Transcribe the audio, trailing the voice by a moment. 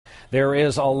There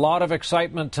is a lot of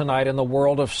excitement tonight in the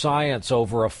world of science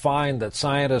over a find that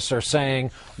scientists are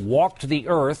saying walked the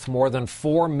Earth more than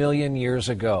 4 million years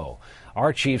ago.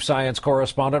 Our chief science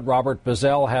correspondent, Robert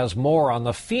Bazell, has more on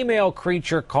the female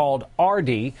creature called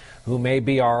Ardi, who may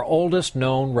be our oldest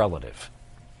known relative.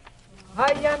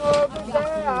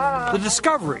 The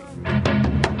discovery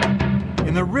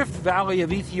in the Rift Valley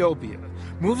of Ethiopia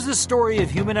moves the story of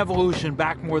human evolution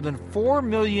back more than 4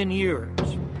 million years.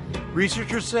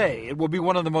 Researchers say it will be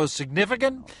one of the most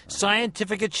significant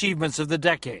scientific achievements of the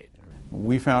decade.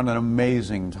 We found an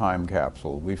amazing time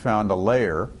capsule. We found a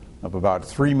layer of about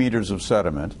 3 meters of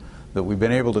sediment that we've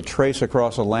been able to trace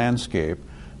across a landscape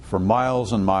for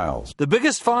miles and miles. The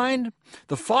biggest find?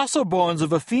 The fossil bones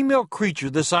of a female creature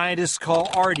the scientists call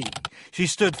Ardi. She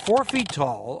stood 4 feet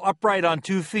tall, upright on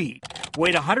 2 feet,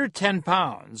 weighed 110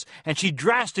 pounds, and she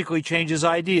drastically changes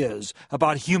ideas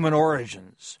about human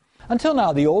origins. Until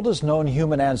now, the oldest known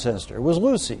human ancestor was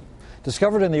Lucy,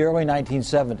 discovered in the early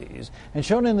 1970s and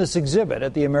shown in this exhibit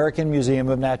at the American Museum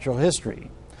of Natural History.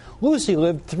 Lucy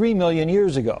lived 3 million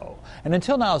years ago, and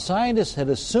until now scientists had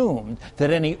assumed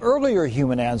that any earlier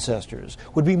human ancestors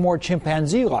would be more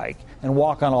chimpanzee-like and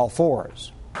walk on all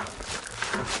fours.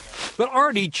 But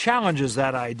Ardi challenges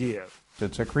that idea.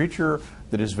 It's a creature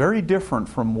that is very different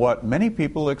from what many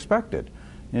people expected,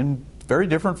 and very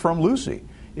different from Lucy.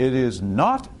 It is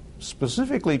not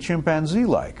specifically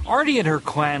chimpanzee-like. Ardi and her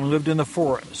clan lived in the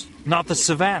forest, not the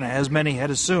savanna as many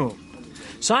had assumed.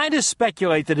 Scientists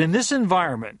speculate that in this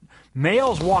environment,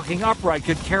 males walking upright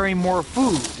could carry more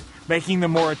food, making them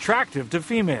more attractive to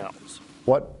females.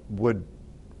 What would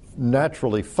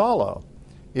naturally follow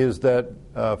is that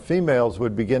females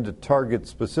would begin to target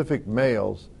specific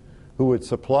males who would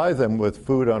supply them with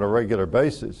food on a regular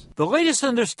basis. The latest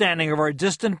understanding of our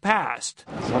distant past,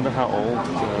 I wonder how old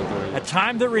a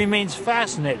time that remains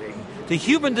fascinating to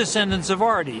human descendants of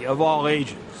Ardi of all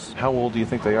ages. How old do you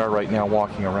think they are right now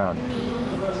walking around?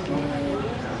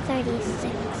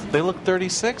 36. They look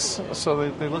 36,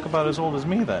 so they look about as old as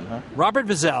me then, huh? Robert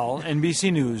Bazell,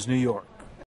 NBC News, New York.